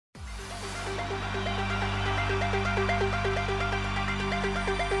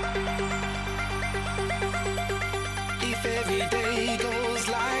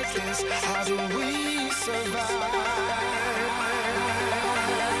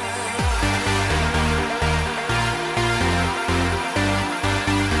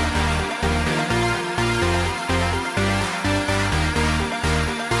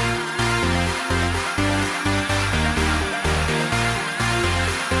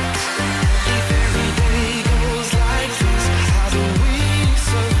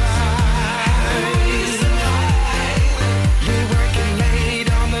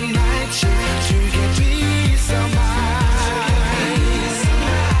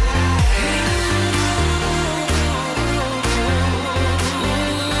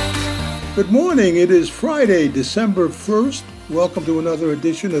Good morning. It is Friday, December 1st. Welcome to another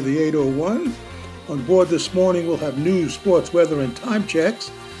edition of the 801. On board this morning, we'll have news, sports, weather, and time checks.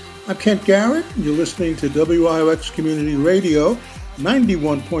 I'm Kent Garrett, and you're listening to WIOX Community Radio,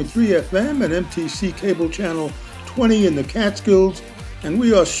 91.3 FM and MTC Cable Channel 20 in the Catskills, and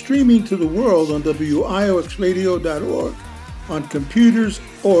we are streaming to the world on WIOXradio.org on computers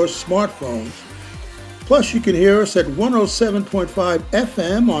or smartphones. Plus, you can hear us at 107.5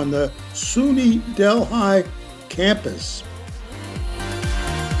 FM on the SUNY Delhi campus.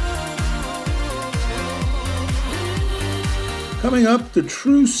 Coming up, the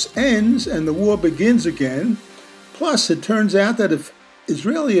truce ends and the war begins again. Plus, it turns out that if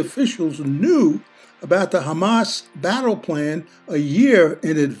Israeli officials knew about the Hamas battle plan a year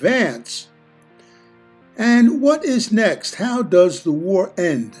in advance. And what is next? How does the war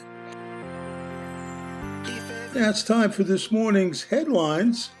end? Now it's time for this morning's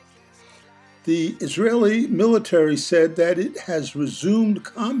headlines. The Israeli military said that it has resumed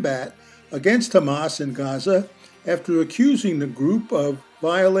combat against Hamas in Gaza after accusing the group of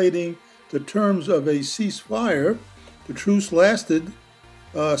violating the terms of a ceasefire. The truce lasted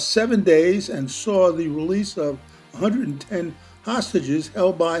 7 days and saw the release of 110 hostages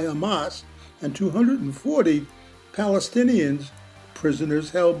held by Hamas and 240 Palestinian prisoners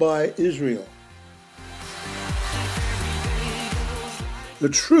held by Israel. The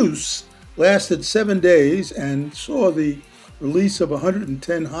truce lasted 7 days and saw the release of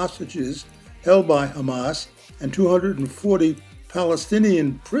 110 hostages held by Hamas and 240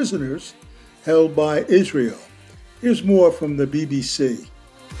 Palestinian prisoners held by Israel. Here's more from the BBC.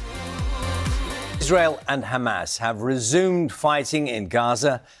 Israel and Hamas have resumed fighting in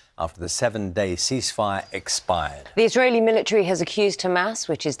Gaza after the 7-day ceasefire expired. The Israeli military has accused Hamas,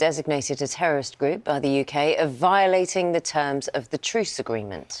 which is designated a terrorist group by the UK, of violating the terms of the truce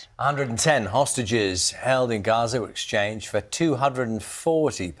agreement. 110 hostages held in Gaza were exchanged for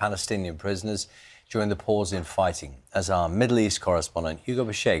 240 Palestinian prisoners during the pause in fighting, as our Middle East correspondent Hugo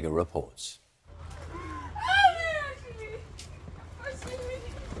Bashega reports.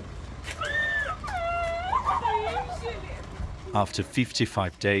 After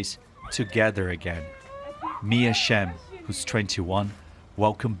 55 days, together again. Mia Shem, who's 21,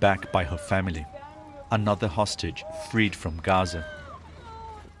 welcomed back by her family. Another hostage freed from Gaza.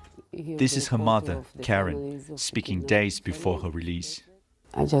 This is her mother, Karen, speaking days before her release.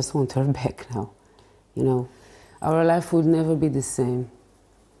 I just want her back now. You know, our life would never be the same.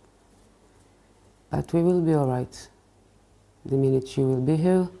 But we will be all right. The minute she will be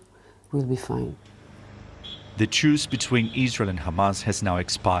here, we'll be fine. The truce between Israel and Hamas has now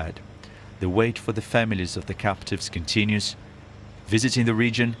expired. The wait for the families of the captives continues. Visiting the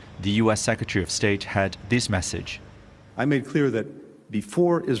region, the U.S. Secretary of State had this message. I made clear that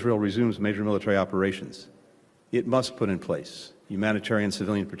before Israel resumes major military operations, it must put in place humanitarian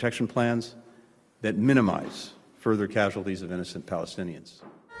civilian protection plans that minimize further casualties of innocent Palestinians.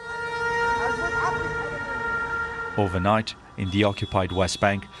 Overnight, in the occupied West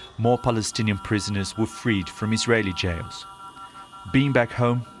Bank, more Palestinian prisoners were freed from Israeli jails. Being back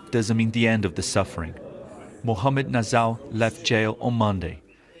home doesn't mean the end of the suffering. Mohammed Nazal left jail on Monday,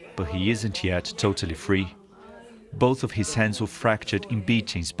 but he isn't yet totally free. Both of his hands were fractured in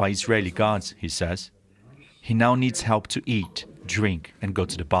beatings by Israeli guards, he says. He now needs help to eat, drink, and go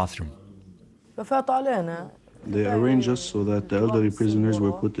to the bathroom. They arranged us so that the elderly prisoners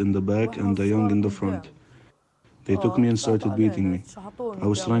were put in the back and the young in the front. They took me and started beating me. I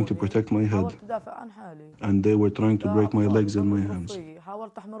was trying to protect my head, and they were trying to break my legs and my hands.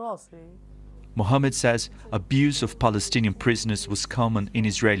 Mohammed says abuse of Palestinian prisoners was common in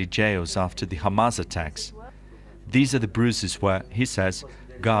Israeli jails after the Hamas attacks. These are the bruises where, he says,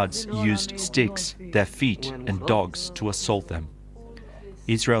 guards used sticks, their feet, and dogs to assault them.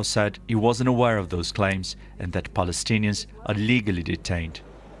 Israel said it wasn't aware of those claims and that Palestinians are legally detained.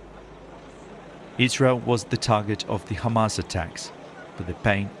 Israel was the target of the Hamas attacks, but the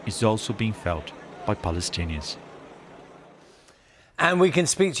pain is also being felt by Palestinians. And we can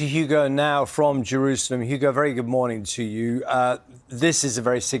speak to Hugo now from Jerusalem. Hugo, very good morning to you. This is a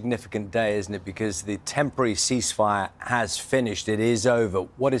very significant day, isn't it? Because the temporary ceasefire has finished. It is over.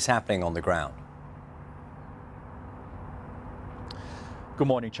 What is happening on the ground? Good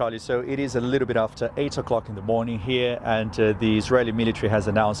morning, Charlie. So it is a little bit after 8 o'clock in the morning here, and the Israeli military has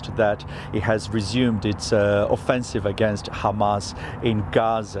announced that it has resumed its offensive against Hamas in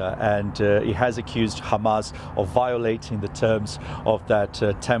Gaza, and it has accused Hamas of violating the terms of that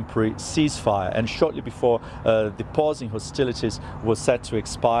temporary ceasefire. And shortly before the pause in hostilities was set to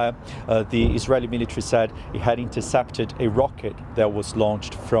expire, the Israeli military said it had intercepted a rocket that was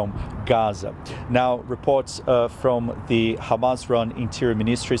launched from Gaza. Now, reports from the Hamas-run Interior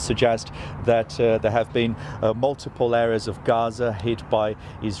Ministry suggest that there have been multiple areas of Gaza hit by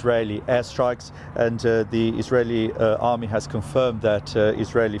Israeli airstrikes, and the Israeli army has confirmed that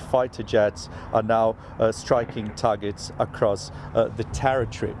Israeli fighter jets are now striking targets across the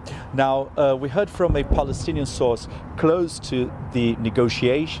territory. Now, we heard from a Palestinian source close to the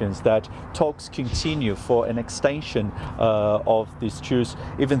negotiations that talks continue for an extension of these truce,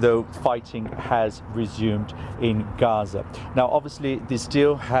 even though fighting has resumed in Gaza. Now, obviously, this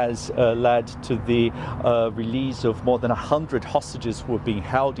deal has led to the release of more than 100 hostages who are being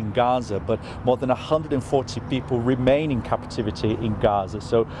held in Gaza, but more than 140 people remain in captivity in Gaza.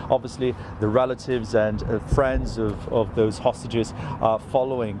 So obviously the relatives and friends of those hostages are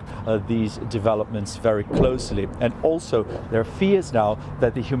following these developments very closely. And also there are fears now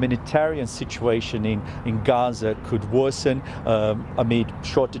that the humanitarian situation in Gaza could worsen amid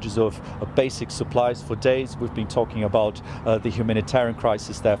shortages of basic supplies. For days we've been talking about the humanitarian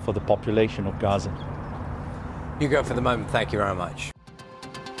crisis there for the population of Gaza. Hugo, for the moment, thank you very much.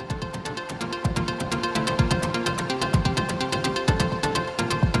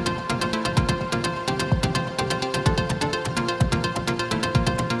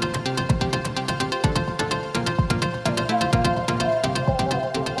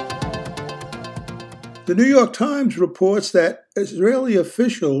 The New York Times reports that Israeli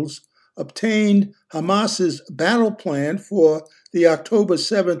officials obtained Hamas's battle plan for the October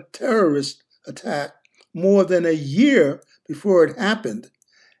 7th terrorist attack more than a year before it happened,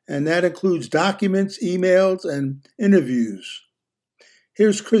 and that includes documents, emails, and interviews.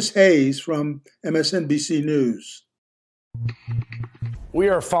 Here's Chris Hayes from MSNBC News. We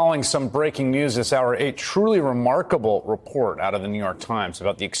are following some breaking news this hour, a truly remarkable report out of the New York Times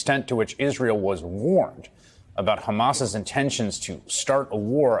about the extent to which Israel was warned about Hamas's intentions to start a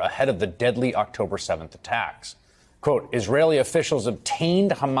war ahead of the deadly October 7th attacks. Quote, Israeli officials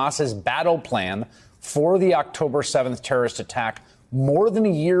obtained Hamas's battle plan for the October 7th terrorist attack more than a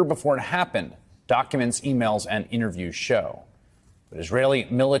year before it happened, documents, emails, and interviews show. But Israeli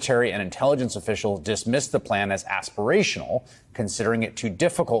military and intelligence officials dismissed the plan as aspirational, considering it too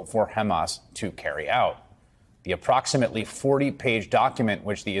difficult for Hamas to carry out. The approximately 40-page document,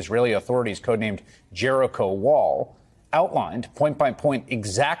 which the Israeli authorities codenamed Jericho Wall, outlined point by point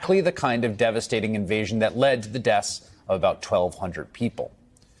exactly the kind of devastating invasion that led to the deaths of about 1,200 people.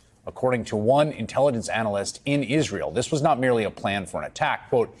 According to one intelligence analyst in Israel, this was not merely a plan for an attack.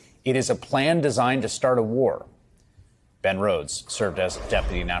 Quote, it is a plan designed to start a war. Ben Rhodes served as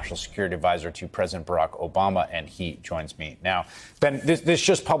Deputy National Security Advisor to President Barack Obama, and he joins me now. Ben, this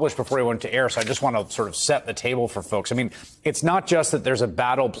just published before we went to air, so I just want to sort of set the table for folks. I mean, it's not just that there's a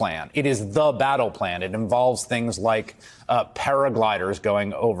battle plan. It is the battle plan. It involves things like paragliders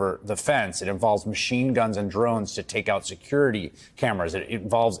going over the fence. It involves machine guns and drones to take out security cameras. It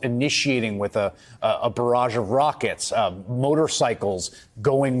involves initiating with a barrage of rockets, motorcycles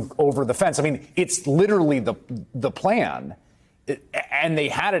going over the fence. I mean, it's literally the plan. And they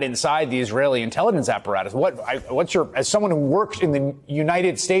had it inside the Israeli intelligence apparatus. What's your, as someone who works in the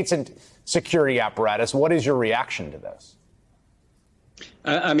United States and security apparatus, what is your reaction to this?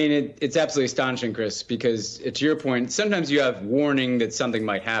 I mean, it's absolutely astonishing, Chris, because to your point, sometimes you have warning that something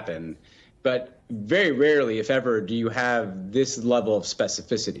might happen, but very rarely, if ever, do you have this level of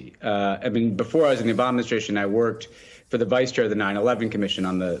specificity. I mean, before I was in the Obama administration, I worked for the vice chair of the 9/11 Commission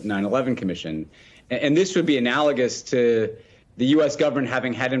on the 9/11 Commission. And this would be analogous to the U.S. government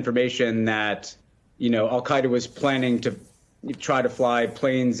having had information that, Al-Qaeda was planning to try to fly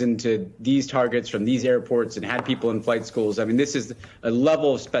planes into these targets from these airports and had people in flight schools. I mean, this is a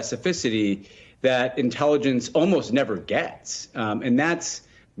level of specificity that intelligence almost never gets. And that's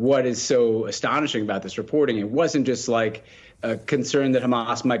what is so astonishing about this reporting. It wasn't just like a concern that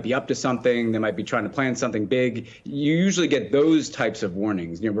Hamas might be up to something, they might be trying to plan something big. You usually get those types of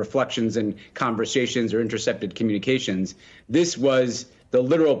warnings, reflections in conversations or intercepted communications. This was the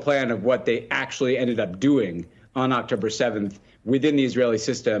literal plan of what they actually ended up doing on October 7th within the Israeli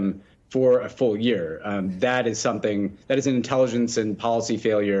system for a full year. That is an intelligence and policy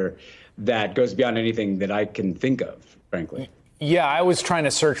failure that goes beyond anything that I can think of, frankly. Yeah, I was trying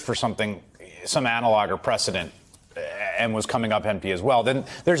to search for some analog or precedent and was coming up empty as well. Then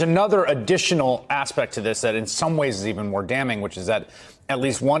there's another additional aspect to this that in some ways is even more damning, which is that at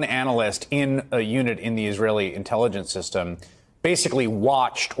least one analyst in a unit in the Israeli intelligence system basically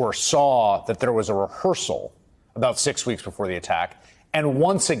watched or saw that there was a rehearsal about 6 weeks before the attack, and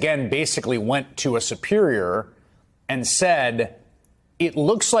once again basically went to a superior and said, it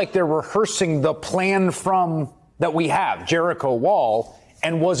looks like they're rehearsing the plan that we have, Jericho Wall,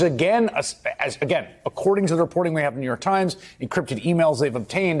 and was again, according to the reporting we have in the New York Times, encrypted emails they've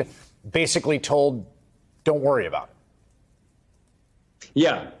obtained, basically told, don't worry about it.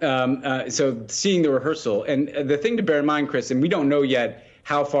 Yeah. So seeing the rehearsal, and the thing to bear in mind, Chris, and we don't know yet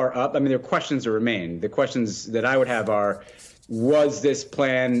how far up. I mean, there are questions that remain. The questions that I would have are, was this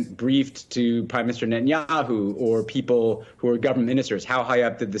plan briefed to Prime Minister Netanyahu or people who are government ministers? How high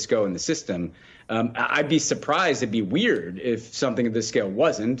up did this go in the system? I'd be surprised. It'd be weird if something of this scale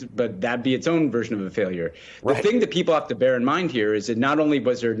wasn't, but that'd be its own version of a failure. Right. The thing that people have to bear in mind here is that not only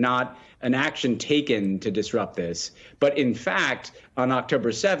was there not an action taken to disrupt this, but in fact, on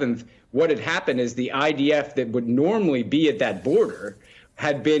October 7th, what had happened is the IDF that would normally be at that border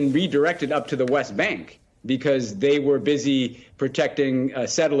had been redirected up to the West Bank, because they were busy protecting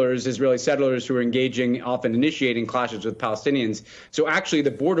settlers, Israeli settlers who were engaging, often initiating clashes with Palestinians. So actually, the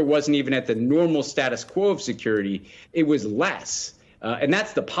border wasn't even at the normal status quo of security. It was less. And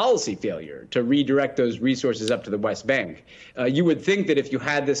that's the policy failure, to redirect those resources up to the West Bank. You would think that if you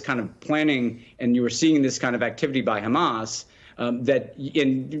had this kind of planning and you were seeing this kind of activity by Hamas,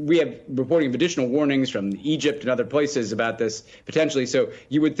 we have reporting of additional warnings from Egypt and other places about this potentially. So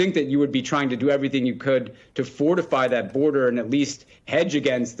you would think that you would be trying to do everything you could to fortify that border and at least hedge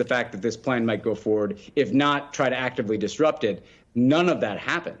against the fact that this plan might go forward, if not try to actively disrupt it. None of that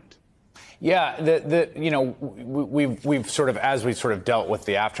happened. Yeah, we've sort of, as we've sort of dealt with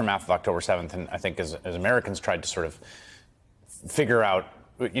the aftermath of October 7th, and I think as Americans tried to sort of figure out,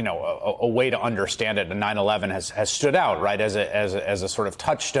 a way to understand it, and 9/11 has stood out, right, as a sort of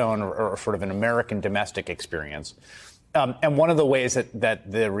touchstone or sort of an American domestic experience. And one of the ways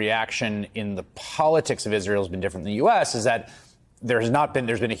that the reaction in the politics of Israel has been different in the U.S. is that there's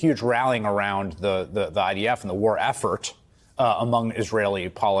been a huge rallying around the IDF and the war effort among Israeli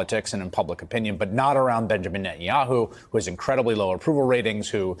politics and in public opinion, but not around Benjamin Netanyahu, who has incredibly low approval ratings,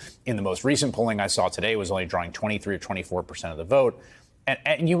 who in the most recent polling I saw today was only drawing 23 or 24% of the vote.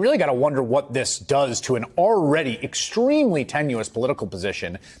 And you really got to wonder what this does to an already extremely tenuous political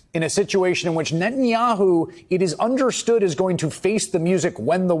position in a situation in which Netanyahu, it is understood, is going to face the music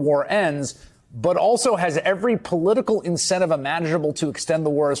when the war ends, but also has every political incentive imaginable to extend the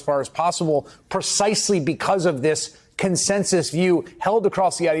war as far as possible, precisely because of this consensus view held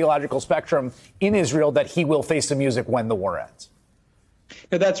across the ideological spectrum in Israel that he will face the music when the war ends.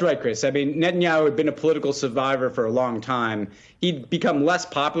 No, that's right, Chris. I mean, Netanyahu had been a political survivor for a long time. He'd become less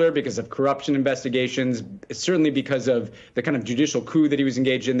popular because of corruption investigations, certainly because of the kind of judicial coup that he was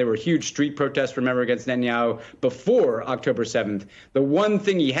engaged in. There were huge street protests, remember, against Netanyahu before October 7th. The one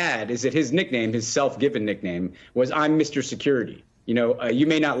thing he had is that his nickname, his self-given nickname, was "I'm Mr. Security." You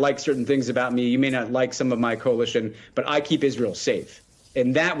may not like certain things about me, you may not like some of my coalition, but I keep Israel safe.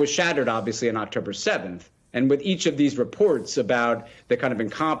 And that was shattered, obviously, on October 7th. And with each of these reports about the kind of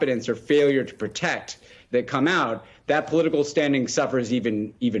incompetence or failure to protect that come out, that political standing suffers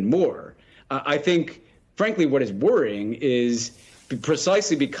even more. I think, frankly, what is worrying is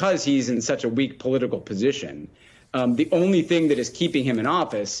precisely because he's in such a weak political position, the only thing that is keeping him in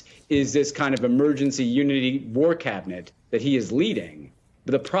office is this kind of emergency unity war cabinet that he is leading.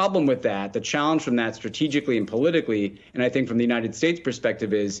 But the problem with that, the challenge from that strategically and politically, and I think from the United States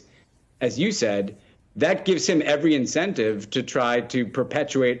perspective is, as you said, that gives him every incentive to try to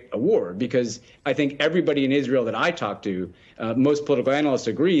perpetuate a war, because I think everybody in Israel that I talk to, most political analysts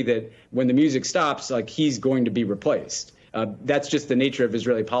agree that when the music stops, he's going to be replaced. That's just the nature of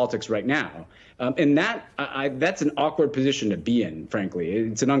Israeli politics right now. And that's an awkward position to be in, frankly.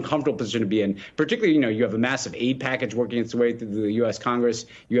 It's an uncomfortable position to be in, particularly, you have a massive aid package working its way through the U.S. Congress.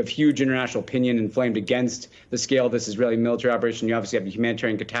 You have huge international opinion inflamed against the scale of this Israeli military operation. You obviously have a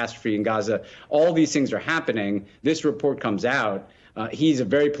humanitarian catastrophe in Gaza. All these things are happening. This report comes out. He's a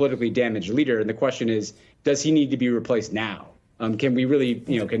very politically damaged leader. And the question is, does he need to be replaced now? Can we really,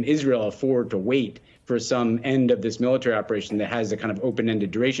 can Israel afford to wait for some end of this military operation that has a kind of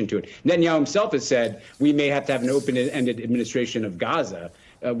open-ended duration to it? Netanyahu himself has said we may have to have an open-ended administration of Gaza,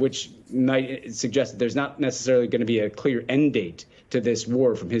 which might suggest that there's not necessarily going to be a clear end date to this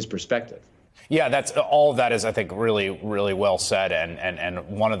war from his perspective. Yeah, that's all of that is, I think, really, really well said, and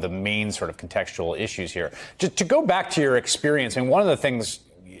one of the main sort of contextual issues here. To go back to your experience, and one of the things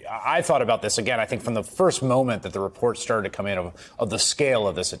I thought about this again, I think from the first moment that the reports started to come in of the scale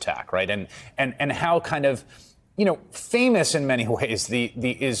of this attack, right? And how kind of, famous in many ways the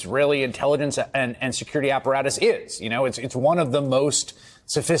Israeli intelligence and security apparatus is. It's one of the most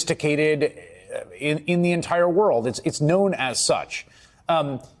sophisticated in the entire world. It's known as such.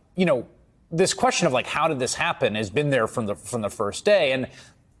 This question of how did this happen has been there from the first day. And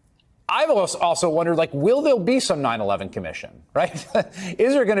I've also wondered, like, will there be some 9/11 commission, right?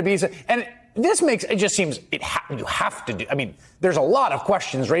 Is there going to be some, and this makes, it just seems you have to do, I mean, there's a lot of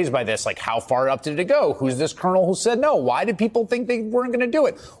questions raised by this, like how far up did it go? Who's this colonel who said no? Why did people think they weren't going to do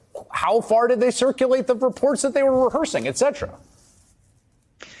it? How far did they circulate the reports that they were rehearsing, et cetera?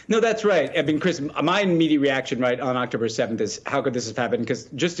 No, that's right. I mean, Chris, my immediate reaction right on October 7th is how could this have happened? Because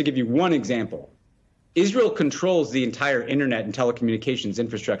just to give you one example, Israel controls the entire internet and telecommunications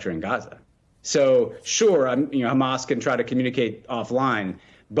infrastructure in Gaza. So sure, Hamas can try to communicate offline,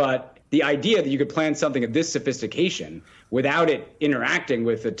 but the idea that you could plan something of this sophistication without it interacting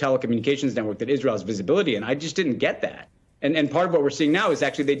with the telecommunications network that Israel has visibility in, I just didn't get that. And part of what we're seeing now is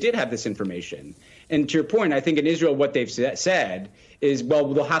actually they did have this information. And to your point, I think in Israel what they've said is, well,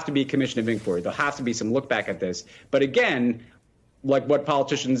 there'll have to be a commission of inquiry. There'll have to be some look back at this. But again, like what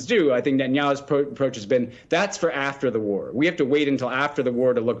politicians do, I think Netanyahu's approach has been, that's for after the war. We have to wait until after the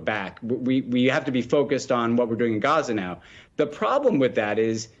war to look back. We have to be focused on what we're doing in Gaza now. The problem with that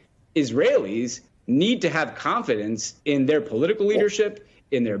is Israelis need to have confidence in their political leadership,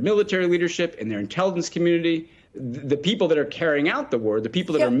 in their military leadership, in their intelligence community, the people that are carrying out the war, the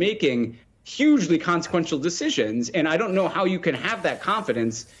people that are making hugely consequential decisions. And I don't know how you can have that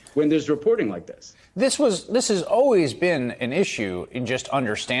confidence when there's reporting like this. This has always been an issue in just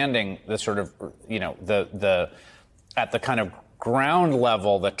understanding the sort of, the at the kind of ground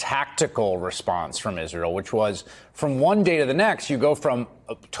level, the tactical response from Israel, which was from one day to the next, you go from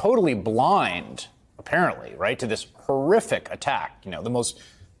totally blind, apparently, right, to this horrific attack, the most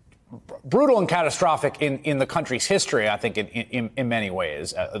brutal and catastrophic in the country's history, I think, in many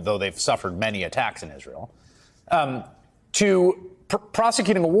ways, though they've suffered many attacks in Israel, to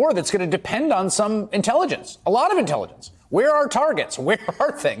prosecuting a war that's going to depend on some intelligence, a lot of intelligence. Where are targets? Where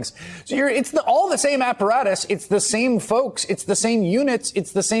are things? So it's all the same apparatus. It's the same folks. It's the same units.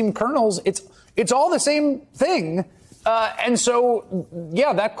 It's the same colonels. It's all the same thing. And so,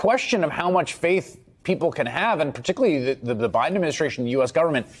 yeah, that question of how much faith people can have, and particularly the Biden administration, the U.S.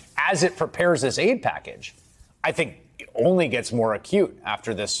 government, as it prepares this aid package, I think it only gets more acute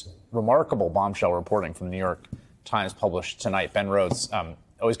after this remarkable bombshell reporting from the New York Times published tonight. Ben Rhodes,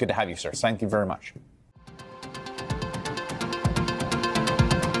 always good to have you, sir. Thank you very much.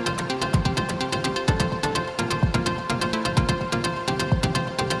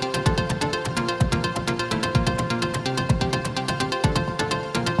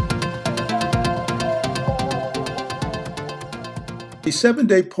 A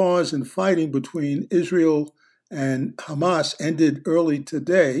 7-day pause in fighting between Israel and Hamas ended early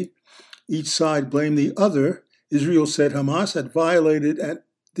today. Each side blamed the other. Israel said Hamas had violated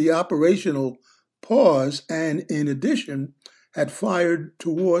the operational pause and, in addition, had fired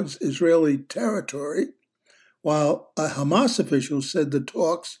towards Israeli territory, while a Hamas official said the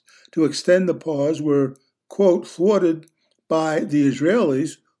talks to extend the pause were, quote, thwarted by the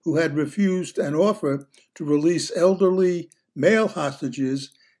Israelis, who had refused an offer to release elderly male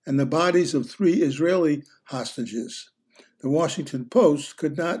hostages and the bodies of 3 Israeli hostages. The Washington Post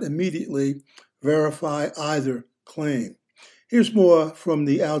could not immediately verify either claim. Here's more from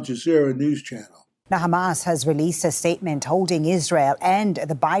the Al Jazeera news channel. Now, Hamas has released a statement holding Israel and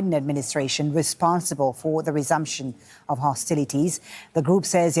the Biden administration responsible for the resumption of hostilities. The group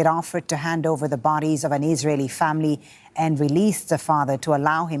says it offered to hand over the bodies of an Israeli family and release the father to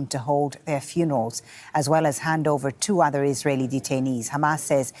allow him to hold their funerals, as well as hand over 2 other Israeli detainees. Hamas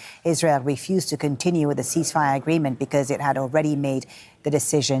says Israel refused to continue with the ceasefire agreement because it had already made the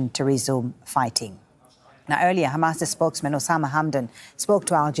decision to resume fighting. Now, earlier, Hamas spokesman Osama Hamdan spoke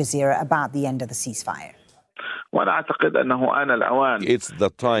to Al Jazeera about the end of the ceasefire. It's the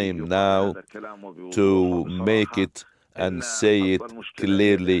time now to make it and say it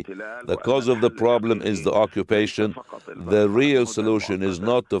clearly. The cause of the problem is the occupation. The real solution is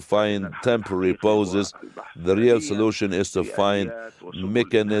not to find temporary pauses. The real solution is to find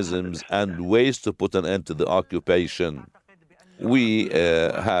mechanisms and ways to put an end to the occupation. We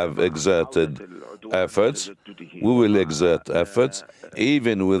have exerted efforts. We will exert efforts,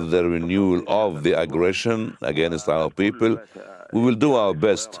 even with the renewal of the aggression against our people. We will do our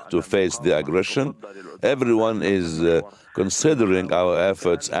best to face the aggression. Everyone is considering our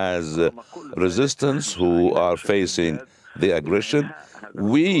efforts as resistance who are facing the aggression.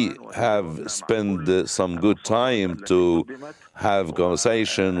 We have spent some good time to have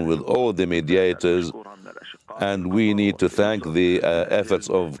conversation with all the mediators, and we need to thank the efforts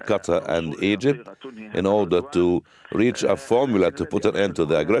of Qatar and Egypt in order to reach a formula to put an end to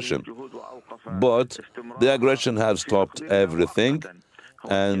the aggression. But the aggression has stopped everything,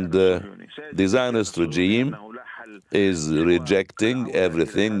 and the Zionist regime is rejecting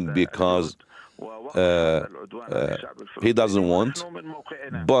everything because he doesn't want.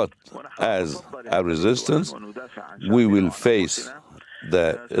 But as a resistance, we will face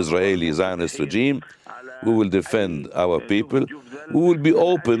the Israeli Zionist regime. We will defend our people. We will be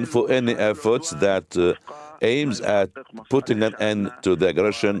open for any efforts that aims at putting an end to the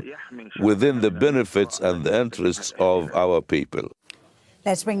aggression within the benefits and the interests of our people.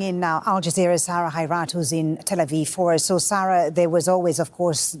 Let's bring in now Al Jazeera's Sarah Khairat, who's in Tel Aviv for us. So, Sarah, there was always, of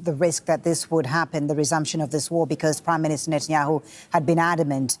course, the risk that this would happen, the resumption of this war, because Prime Minister Netanyahu had been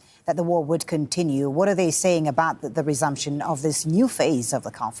adamant that the war would continue. What are they saying about the resumption of this new phase of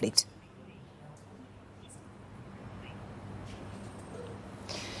the conflict?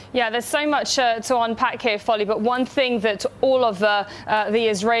 Yeah, there's so much to unpack here, Folly, but one thing that all of the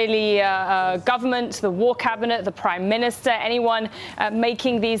Israeli government, the war cabinet, the prime minister, anyone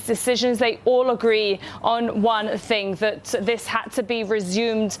making these decisions, they all agree on one thing, that this had to be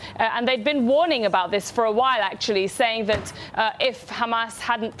resumed. And they'd been warning about this for a while, actually, saying that if Hamas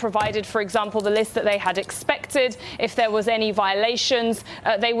hadn't provided, for example, the list that they had expected, if there was any violations,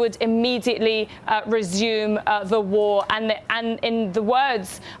 they would immediately resume the war. And in the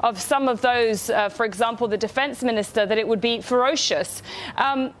words of some of those, for example, the defense minister, that it would be ferocious.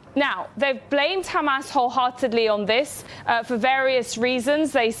 Now, they've blamed Hamas wholeheartedly on this for various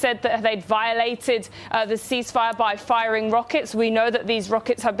reasons. They said that they'd violated the ceasefire by firing rockets. We know that these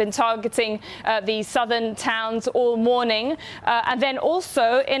rockets have been targeting the southern towns all morning. And then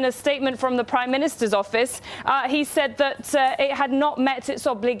also, in a statement from the Prime Minister's office, he said that it had not met its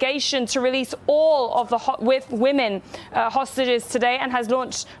obligation to release all of the women hostages today and has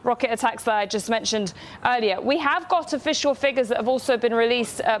launched rocket attacks that I just mentioned earlier. We have got official figures that have also been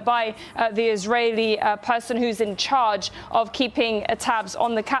released by the Israeli person who's in charge of keeping tabs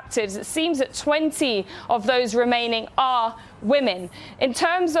on the captives. It seems that 20 of those remaining are women. In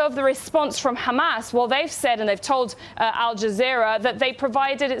terms of the response from Hamas, well, they've said, and they've told Al Jazeera, that they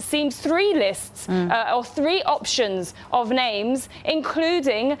provided, it seems, 3 lists or 3 options of names,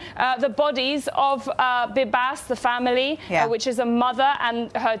 including the bodies of Bibas, the family, which is a mother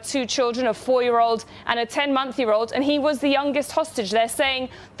and her 2 children, a 4-year-old and a 10-month-old, and he was the youngest hostage. They're saying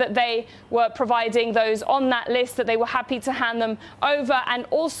that they were providing those on that list, that they were happy to hand them over, and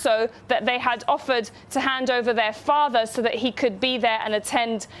also that they had offered to hand over their father so that he could be there and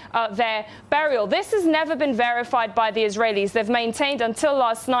attend their burial. This has never been verified by the Israelis. They've maintained until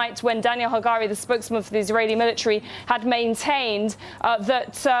last night, when Daniel Hagari, the spokesman for the Israeli military, had maintained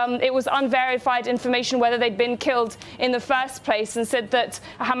that it was unverified information whether they'd been killed in the first place, and said that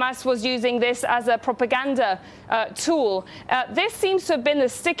Hamas was using this as a propaganda tool. This seems to have been the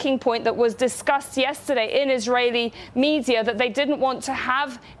sticking point that was discussed yesterday in Israeli media, that they didn't want to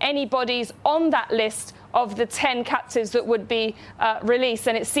have any bodies on that list of the 10 captives that would be released.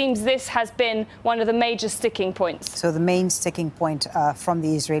 And it seems this has been one of the major sticking points. So the main sticking point from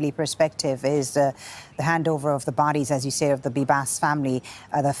the Israeli perspective is the handover of the bodies, as you say, of the Bibas family,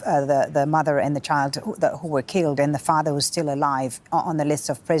 the mother and the child who were killed, and the father who's still alive on the list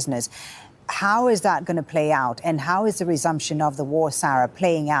of prisoners. How is that going to play out? And how is the resumption of the war, Sarah,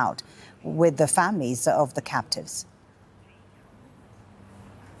 playing out with the families of the captives?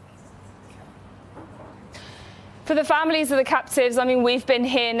 For the families of the captives, I mean, we've been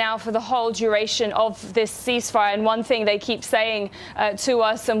here now for the whole duration of this ceasefire. And one thing they keep saying to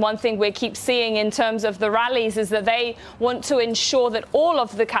us, and one thing we keep seeing in terms of the rallies, is that they want to ensure that all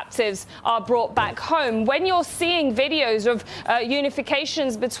of the captives are brought back home. When you're seeing videos of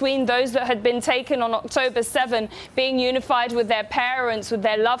unifications between those that had been taken on October 7 being unified with their parents, with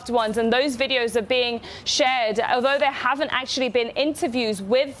their loved ones, and those videos are being shared, although there haven't actually been interviews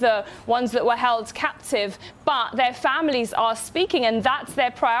with the ones that were held captive, but their families are speaking, and that's their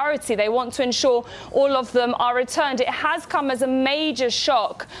priority. They want to ensure all of them are returned. It has come as a major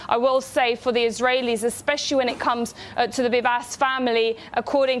shock, I will say, for the Israelis, especially when it comes to the Bibas family,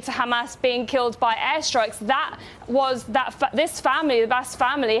 according to Hamas, being killed by airstrikes. This family, the Bibas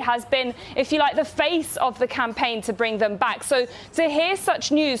family, has been, if you like, the face of the campaign to bring them back. So to hear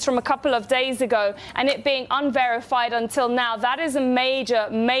such news from a couple of days ago and it being unverified until now, that is a major,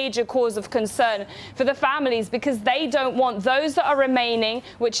 major cause of concern for the families, because they don't want those that are remaining,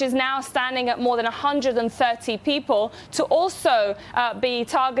 which is now standing at more than 130 people, to also be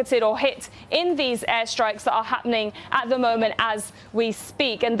targeted or hit in these airstrikes that are happening at the moment as we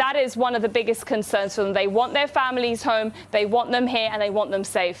speak. And that is one of the biggest concerns for them. They want their families home, they want them here, and they want them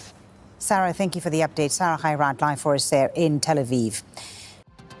safe. Sarah, thank you for the update. Sarah Khairat live for us there in Tel Aviv.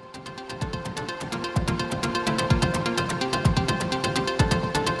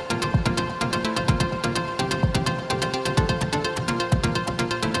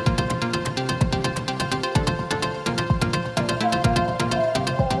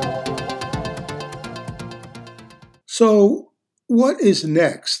 So what is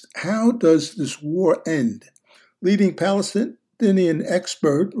next? How does this war end? Leading Palestinian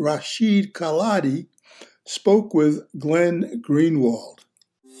expert Rashid Khaladi spoke with Glenn Greenwald.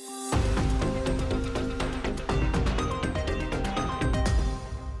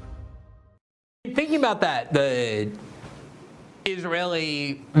 Thinking about that, the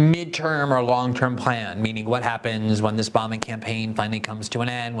Israeli midterm or long-term plan, meaning what happens when this bombing campaign finally comes to an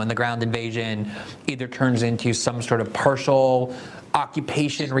end, when the ground invasion either turns into some sort of partial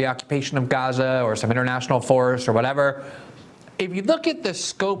occupation, reoccupation of Gaza or some international force or whatever. If you look at the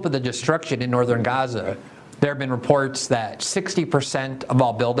scope of the destruction in northern Gaza, there have been reports that 60% of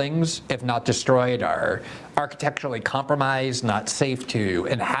all buildings, if not destroyed, are architecturally compromised, not safe to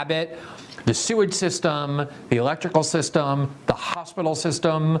inhabit. The sewage system, the electrical system, the hospital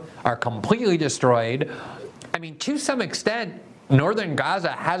system are completely destroyed. I mean, to some extent, northern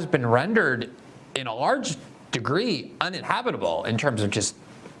Gaza has been rendered in a large degree uninhabitable in terms of just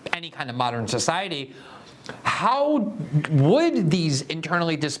any kind of modern society. How would these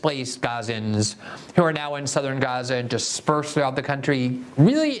internally displaced Gazans who are now in southern Gaza and dispersed throughout the country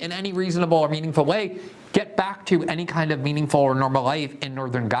really in any reasonable or meaningful way get back to any kind of meaningful or normal life in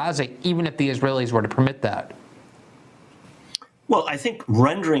northern Gaza, even if the Israelis were to permit that? Well, I think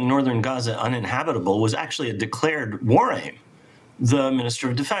rendering northern Gaza uninhabitable was actually a declared war aim. The Minister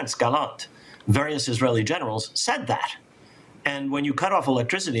of Defense, Gallant, various Israeli generals said that. And when you cut off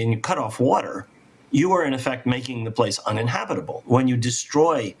electricity and you cut off water, you are in effect making the place uninhabitable. When you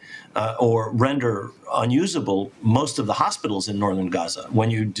destroy or render unusable most of the hospitals in northern Gaza, when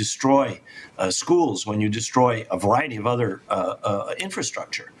you destroy schools, when you destroy a variety of other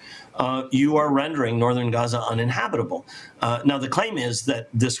infrastructure, you are rendering northern Gaza uninhabitable. Now, the claim is that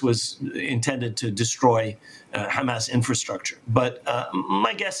this was intended to destroy Hamas infrastructure. But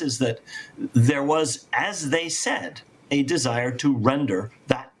my guess is that there was, as they said, a desire to render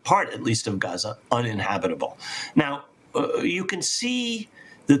that part, at least, of Gaza uninhabitable. Now, you can see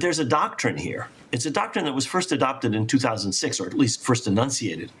that there's a doctrine here. It's a doctrine that was first adopted in 2006, or at least first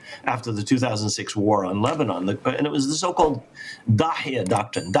enunciated after the 2006 war on Lebanon. And it was the so-called Dahia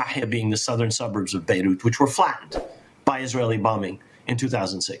doctrine, Dahia being the southern suburbs of Beirut, which were flattened by Israeli bombing in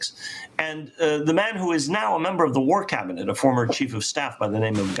 2006. And the man who is now a member of the war cabinet, a former chief of staff by the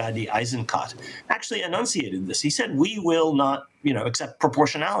name of Gadi Eisenkot, actually enunciated this. He said, we will not, accept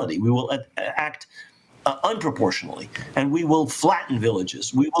proportionality. We will act unproportionally, and we will flatten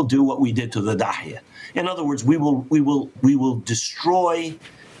villages. We will do what we did to the Dahia. In other words, we will destroy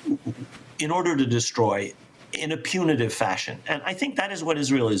in order to destroy in a punitive fashion. And I think that is what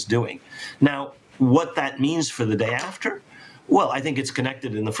Israel is doing. Now, what that means for the day after, well, I think it's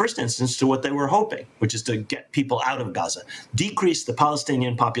connected in the first instance to what they were hoping, which is to get people out of Gaza, decrease the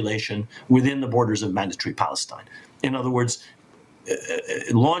Palestinian population within the borders of mandatory Palestine. In other words,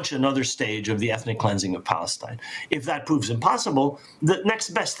 launch another stage of the ethnic cleansing of Palestine. If that proves impossible, the next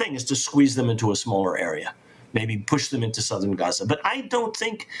best thing is to squeeze them into a smaller area, maybe push them into southern Gaza. But I don't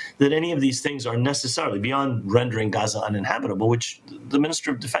think that any of these things are necessarily beyond rendering Gaza uninhabitable, which the Minister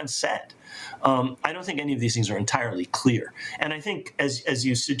of Defense said. I don't think any of these things are entirely clear. And I think, as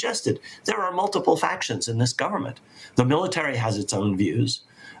you suggested, there are multiple factions in this government. The military has its own views.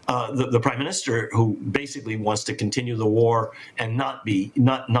 The prime minister, who basically wants to continue the war and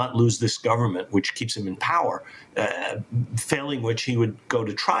not lose this government, which keeps him in power, failing which he would go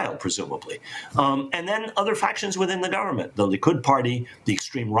to trial, presumably. And then other factions within the government, the Likud party, the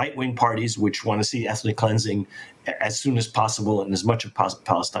extreme right-wing parties, which want to see ethnic cleansing as soon as possible and as much of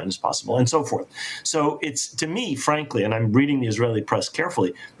Palestine as possible, and so forth. So it's, to me, frankly, and I'm reading the Israeli press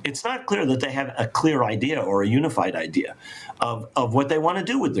carefully, it's not clear that they have a clear idea or a unified idea of what they want to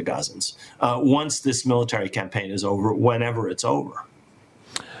do with the Gazans once this military campaign is over, whenever it's over.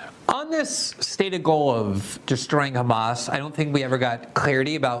 On this stated goal of destroying Hamas, I don't think we ever got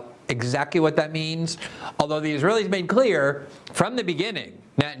clarity about exactly what that means, although the Israelis made clear from the beginning,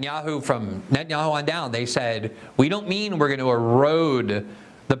 from Netanyahu on down, they said, we don't mean we're going to erode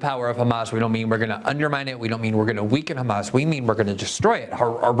the power of Hamas. We don't mean we're going to undermine it. We don't mean we're going to weaken Hamas. We mean we're going to destroy it,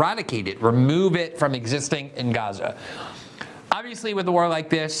 eradicate it, remove it from existing in Gaza. Obviously, with a war like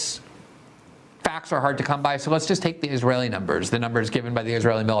this, facts are hard to come by, so let's just take the Israeli numbers, the numbers given by the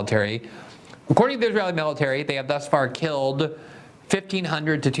Israeli military. According to the Israeli military, they have thus far killed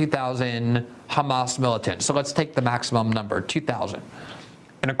 1,500 to 2,000 Hamas militants. So let's take the maximum number, 2,000.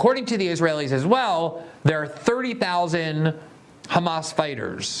 And according to the Israelis as well, there are 30,000 Hamas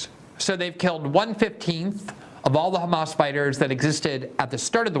fighters. So they've killed 1/15 of all the Hamas fighters that existed at the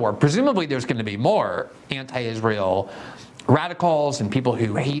start of the war. Presumably there's going to be more anti-Israel radicals and people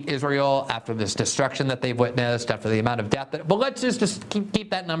who hate Israel after this destruction that they've witnessed, after the amount of death. But let's just keep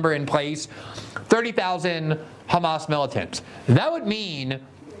that number in place. 30,000 Hamas militants. That would mean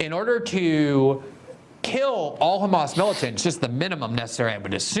in order to kill all Hamas militants, just the minimum necessary, I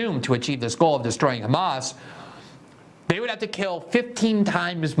would assume, to achieve this goal of destroying Hamas, they would have to kill 15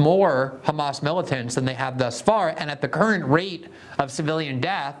 times more Hamas militants than they have thus far. And at the current rate of civilian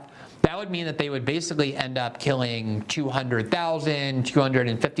death, that would mean that they would basically end up killing 200,000,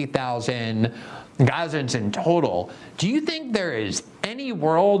 250,000 Gazans in total. Do you think there is any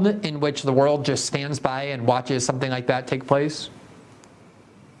world in which the world just stands by and watches something like that take place?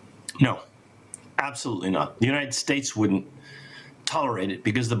 No, absolutely not. The United States wouldn't tolerate it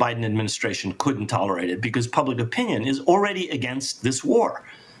because the Biden administration couldn't tolerate it because public opinion is already against this war.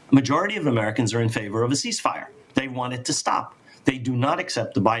 A majority of Americans are in favor of a ceasefire. They want it to stop. They do not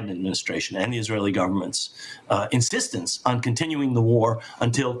accept the Biden administration and the Israeli government's insistence on continuing the war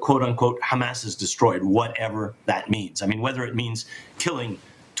until, quote unquote, Hamas is destroyed, whatever that means. I mean, whether it means killing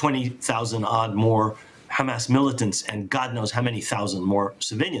 20,000 odd more Hamas militants and God knows how many thousand more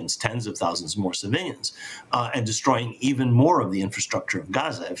civilians, tens of thousands more civilians, and destroying even more of the infrastructure of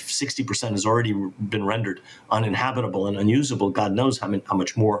Gaza. If 60% has already been rendered uninhabitable and unusable, God knows how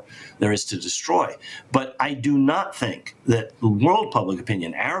much more there is to destroy. But I do not think that world public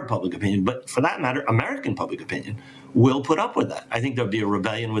opinion, Arab public opinion, but for that matter, American public opinion, will put up with that. I think there'll be a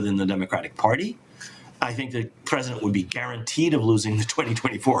rebellion within the Democratic Party. I think the president would be guaranteed of losing the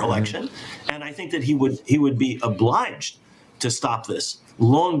 2024 election, and I think that he would be obliged to stop this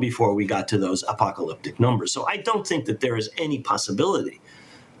long before we got to those apocalyptic numbers. So I don't think that there is any possibility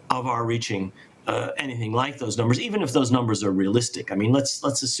of our reaching anything like those numbers, even if those numbers are realistic. I mean, let's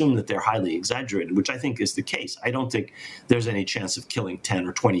assume that they're highly exaggerated, which I think is the case. I don't think there's any chance of killing 10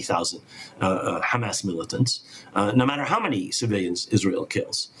 or 20,000 Hamas militants, no matter how many civilians Israel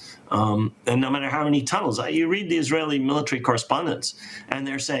kills. And no matter how many tunnels. You read the Israeli military correspondence, and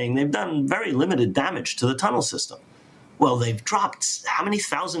they're saying they've done very limited damage to the tunnel system. Well, they've dropped how many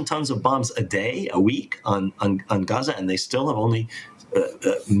thousand tons of bombs a day, a week on Gaza, and they still have only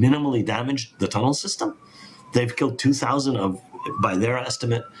minimally damaged the tunnel system. They've killed 2,000 of, by their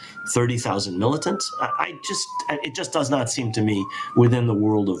estimate, 30,000 militants. It just does not seem to me within the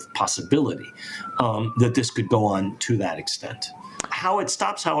world of possibility that this could go on to that extent. How it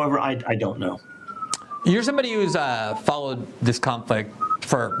stops, however, I don't know. You're somebody who's followed this conflict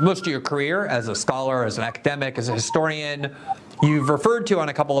for most of your career as a scholar, as an academic, as a historian. You've referred to on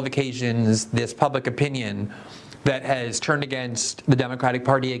a couple of occasions this public opinion that has turned against the Democratic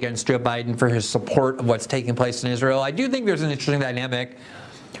Party, against Joe Biden for his support of what's taking place in Israel. I do think there's an interesting dynamic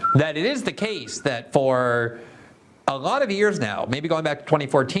that it is the case that for a lot of years now, maybe going back to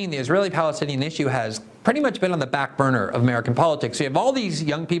 2014, the Israeli-Palestinian issue has pretty much been on the back burner of American politics. So you have all these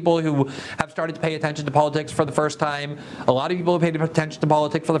young people who have started to pay attention to politics for the first time. A lot of people who paid attention to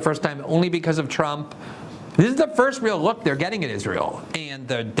politics for the first time only because of Trump. This is the first real look they're getting at Israel and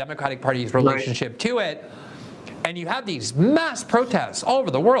the Democratic Party's relationship to it. And you have these mass protests all over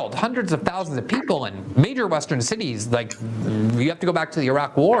the world, hundreds of thousands of people in major Western cities. Like, you have to go back to the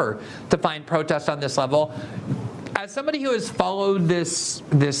Iraq War to find protests on this level. As somebody who has followed this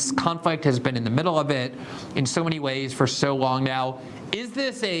conflict, has been in the middle of it in so many ways for so long now, is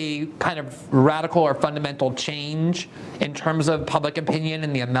this a kind of radical or fundamental change in terms of public opinion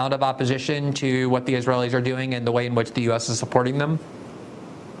and the amount of opposition to what the Israelis are doing and the way in which the U.S. is supporting them?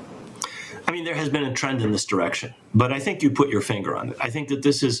 I mean, there has been a trend in this direction, but I think you put your finger on it. I think that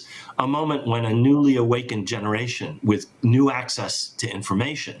this is a moment when a newly awakened generation with new access to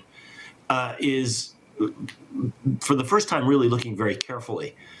information is, for the first time, really looking very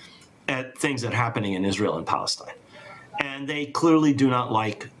carefully at things that are happening in Israel and Palestine. And they clearly do not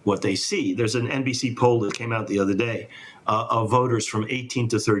like what they see. There's an NBC poll that came out the other day of voters from 18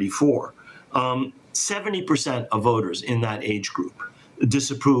 to 34. 70% of voters in that age group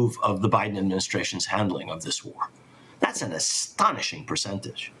disapprove of the Biden administration's handling of this war. That's an astonishing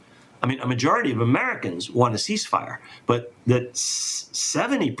percentage. I mean, a majority of Americans want a ceasefire, but that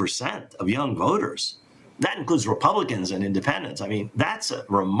 70% of young voters, that includes Republicans and independents. I mean, that's a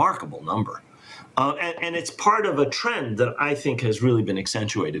remarkable number. And it's part of a trend that I think has really been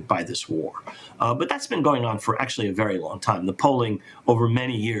accentuated by this war. But that's been going on for actually a very long time. The polling over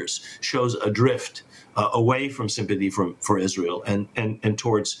many years shows a drift away from sympathy for Israel and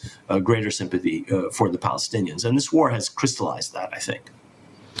towards greater sympathy for the Palestinians. And this war has crystallized that, I think.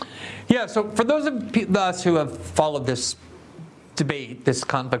 Yeah, so for those of us who have followed this debate, this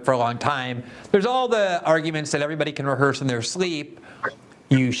conflict for a long time, there's all the arguments that everybody can rehearse in their sleep.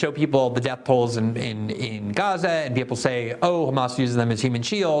 you show people the death tolls in Gaza, and people say, oh, Hamas uses them as human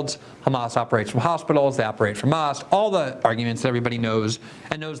shields. Hamas operates from hospitals. They operate from mosques. All the arguments that everybody knows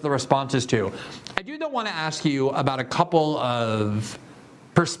and knows the responses to. I do, though, want to ask you about a couple of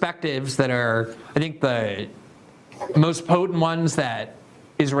perspectives that are, I think, the most potent ones that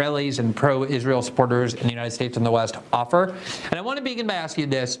Israelis and pro-Israel supporters in the United States and the West offer. And I want to begin by asking you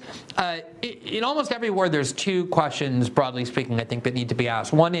this. In almost every war, there's two questions, broadly speaking, I think, that need to be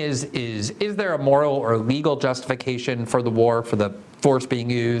asked. One is there a moral or legal justification for the war, for the force being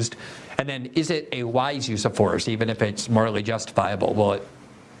used? And then, is it a wise use of force, even if it's morally justifiable? Will it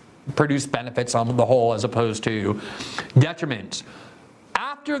produce benefits on the whole as opposed to detriments?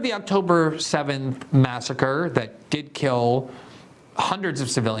 After the October 7th massacre that did kill hundreds of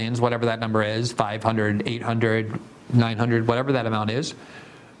civilians, whatever that number is, 500, 800, 900, whatever that amount is,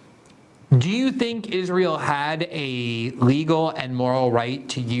 do you think Israel had a legal and moral right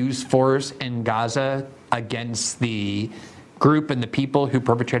to use force in Gaza against the group and the people who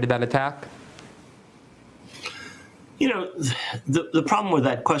perpetrated that attack? You know, the problem with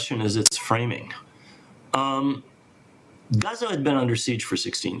that question is its framing. Gaza had been under siege for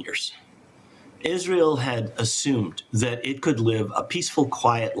 16 years. Israel had assumed that it could live a peaceful,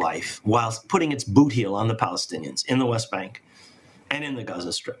 quiet life whilst putting its boot heel on the Palestinians in the West Bank and in the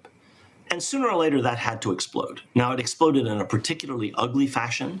Gaza Strip. And sooner or later, that had to explode. Now, it exploded in a particularly ugly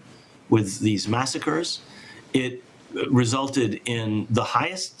fashion with these massacres. It resulted in the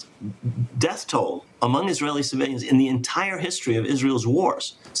highest death toll among Israeli civilians in the entire history of Israel's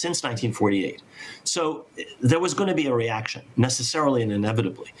wars since 1948. So there was going to be a reaction, necessarily and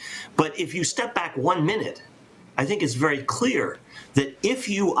inevitably. But if you step back 1 minute, I think it's very clear that if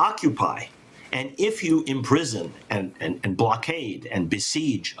you occupy and if you imprison and blockade and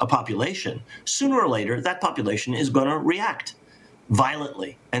besiege a population, sooner or later that population is going to react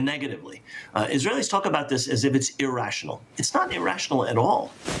violently and negatively. Israelis talk about this as if it's irrational. It's not irrational at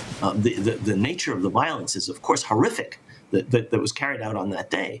all. The nature of the violence is, of course, horrific that was carried out on that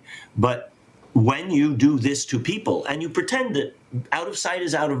day. But when you do this to people and you pretend that out of sight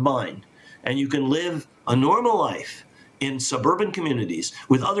is out of mind, and you can live a normal life in suburban communities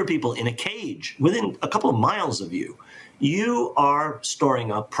with other people in a cage within a couple of miles of you, you are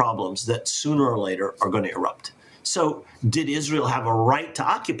storing up problems that sooner or later are going to erupt. So did Israel have a right to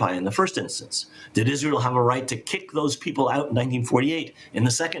occupy in the first instance? Did Israel have a right to kick those people out in 1948 in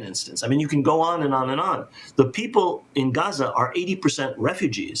the second instance? I mean, you can go on and on and on. The people in Gaza are 80%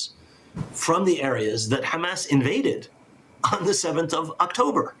 refugees from the areas that Hamas invaded on the 7th of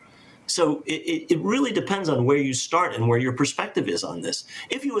October. So it really depends on where you start and where your perspective is on this.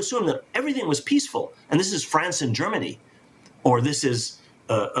 If you assume that everything was peaceful, and this is France and Germany, or this is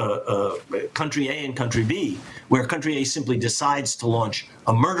country A and country B, where country A simply decides to launch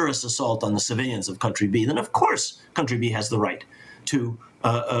a murderous assault on the civilians of country B, then of course country B has the right to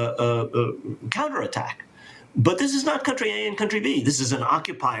counterattack. But this is not country A and country B. This is an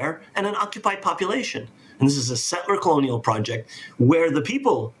occupier and an occupied population. And this is a settler colonial project where the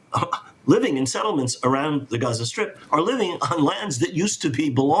people living in settlements around the Gaza Strip are living on lands that used to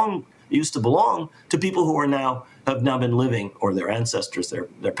belong to people who have now been living, or their ancestors,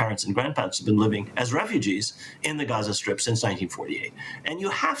 their parents and grandparents have been living as refugees in the Gaza Strip since 1948. And you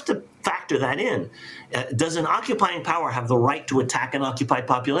have to factor that in. Does an occupying power have the right to attack an occupied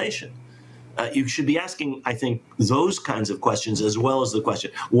population? You should be asking, I think, those kinds of questions, as well as the question,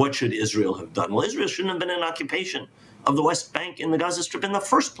 what should Israel have done? Well, Israel shouldn't have been in occupation of the West Bank and the Gaza Strip in the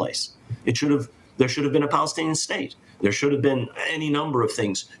first place. There should have been a Palestinian state. There should have been any number of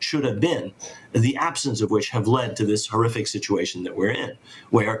things should have been, the absence of which have led to this horrific situation that we're in,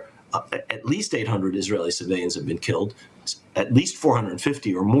 where at least 800 Israeli civilians have been killed, at least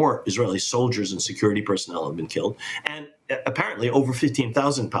 450 or more Israeli soldiers and security personnel have been killed, and apparently over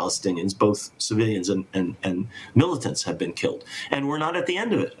 15,000 Palestinians, both civilians and militants, have been killed. And we're not at the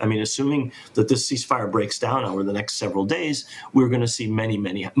end of it. I mean, assuming that this ceasefire breaks down over the next several days, we're going to see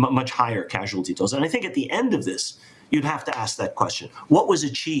much higher casualty totals. And I think at the end of this, you'd have to ask that question. What was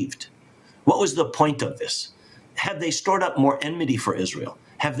achieved? What was the point of this? Have they stored up more enmity for Israel?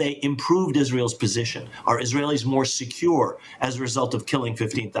 Have they improved Israel's position? Are Israelis more secure as a result of killing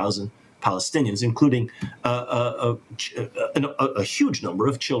 15,000 Palestinians, including a huge number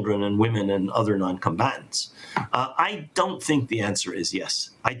of children and women and other non-combatants? I don't think the answer is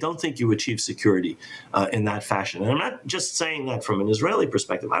yes. I don't think you achieve security in that fashion. And I'm not just saying that from an Israeli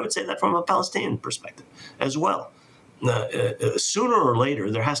perspective. I would say that from a Palestinian perspective as well. Sooner or later,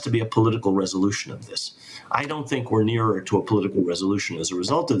 there has to be a political resolution of this. I don't think we're nearer to a political resolution as a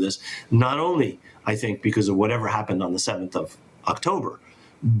result of this, not only, I think, because of whatever happened on the 7th of October,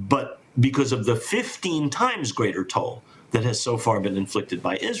 but because of the 15 times greater toll that has so far been inflicted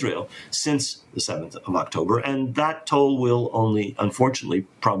by Israel since the 7th of October. And that toll will only, unfortunately,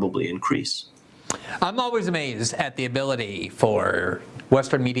 probably increase. I'm always amazed at the ability for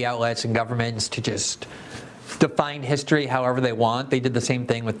Western media outlets and governments to just define history however they want. They did the same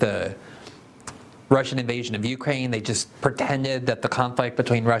thing with the Russian invasion of Ukraine. They just pretended that the conflict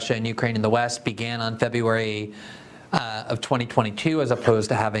between Russia and Ukraine in the West began on February of 2022, as opposed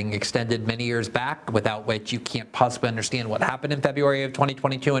to having extended many years back, without which you can't possibly understand what happened in February of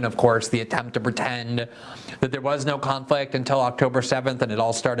 2022. And of course, the attempt to pretend that there was no conflict until October 7th, and it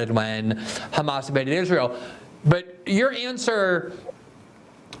all started when Hamas invaded Israel. But your answer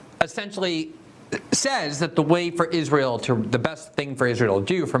essentially says that the best thing for Israel to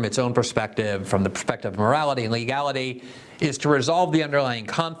do from its own perspective, from the perspective of morality and legality, is to resolve the underlying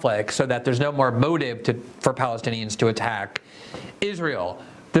conflict so that there's no more motive for Palestinians to attack Israel.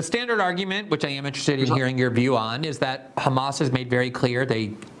 The standard argument, which I am interested in hearing your view on, is that Hamas has made very clear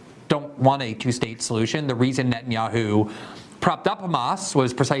they don't want a two-state solution. The reason Netanyahu propped up Hamas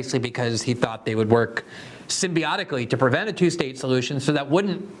was precisely because he thought they would work symbiotically to prevent a two-state solution, so that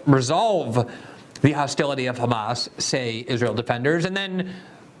wouldn't resolve the hostility of Hamas, say Israel defenders. And then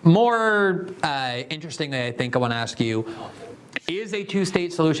more interestingly, I think I want to ask you, is a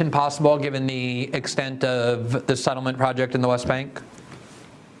two-state solution possible given the extent of the settlement project in the West Bank?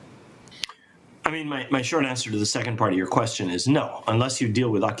 I mean, my short answer to the second part of your question is no. Unless you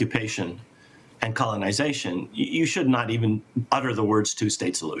deal with occupation and colonization, you should not even utter the words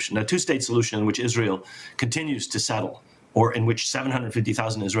two-state solution. A two-state solution in which Israel continues to settle, or in which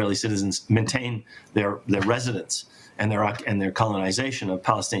 750,000 Israeli citizens maintain their residence and their colonization of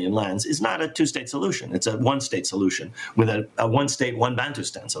Palestinian lands, is not a two-state solution. It's a one-state solution with a one-state, one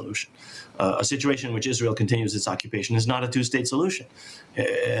Bantustan solution. A situation in which Israel continues its occupation is not a two-state solution.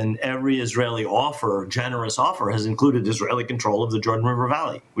 And every Israeli generous offer, has included Israeli control of the Jordan River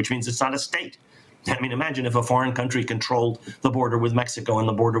Valley, which means it's not a state. I mean, imagine if a foreign country controlled the border with Mexico and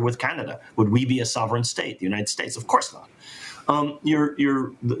the border with Canada. Would we be a sovereign state, the United States? Of course not.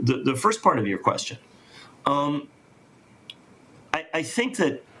 The first part of your question, I think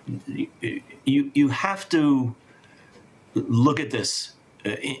that you have to look at this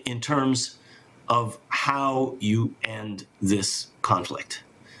in terms of how you end this conflict.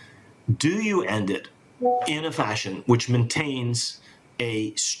 Do you end it in a fashion which maintains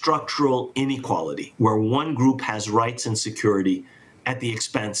a structural inequality, where one group has rights and security at the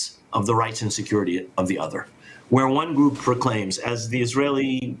expense of the rights and security of the other? Where one group proclaims, as the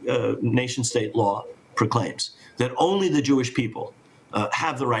Israeli nation-state law proclaims, that only the Jewish people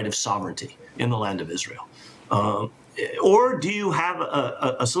have the right of sovereignty in the land of Israel? Or do you have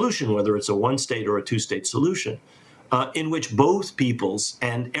a solution, whether it's a one-state or a two-state solution, in which both peoples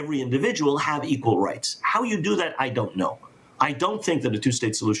and every individual have equal rights? How you do that, I don't know. I don't think that a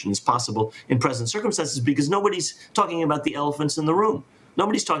two-state solution is possible in present circumstances, because nobody's talking about the elephants in the room.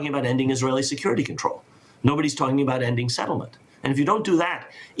 Nobody's talking about ending Israeli security control. Nobody's talking about ending settlement. And if you don't do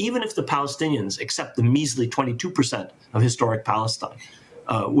that, even if the Palestinians accept the measly 22% of historic Palestine,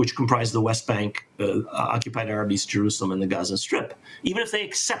 which comprise the West Bank, occupied Arab East Jerusalem, and the Gaza Strip, even if they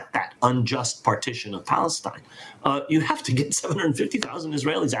accept that unjust partition of Palestine, you have to get 750,000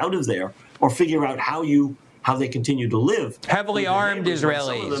 Israelis out of there, or figure out how they continue to live. Heavily armed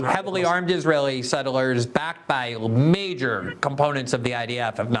Israeli settlers backed by major components of the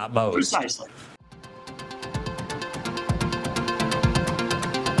IDF, if not most. Precisely.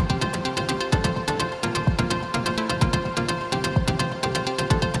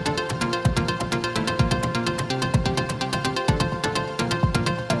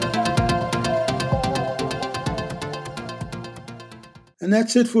 And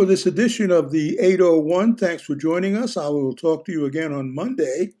that's it for this edition of the 801. Thanks for joining us. I will talk to you again on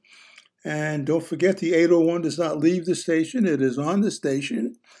Monday. And don't forget, the 801 does not leave the station. It is on the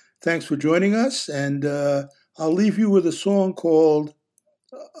station. Thanks for joining us. And I'll leave you with a song called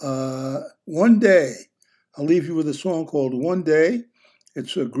One Day. I'll leave you with a song called One Day.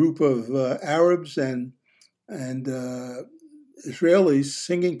 It's a group of Arabs and Israelis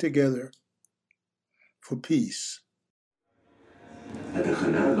singing together for peace.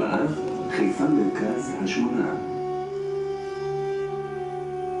 התחנה הבאה, חיפה מרכז השמונה.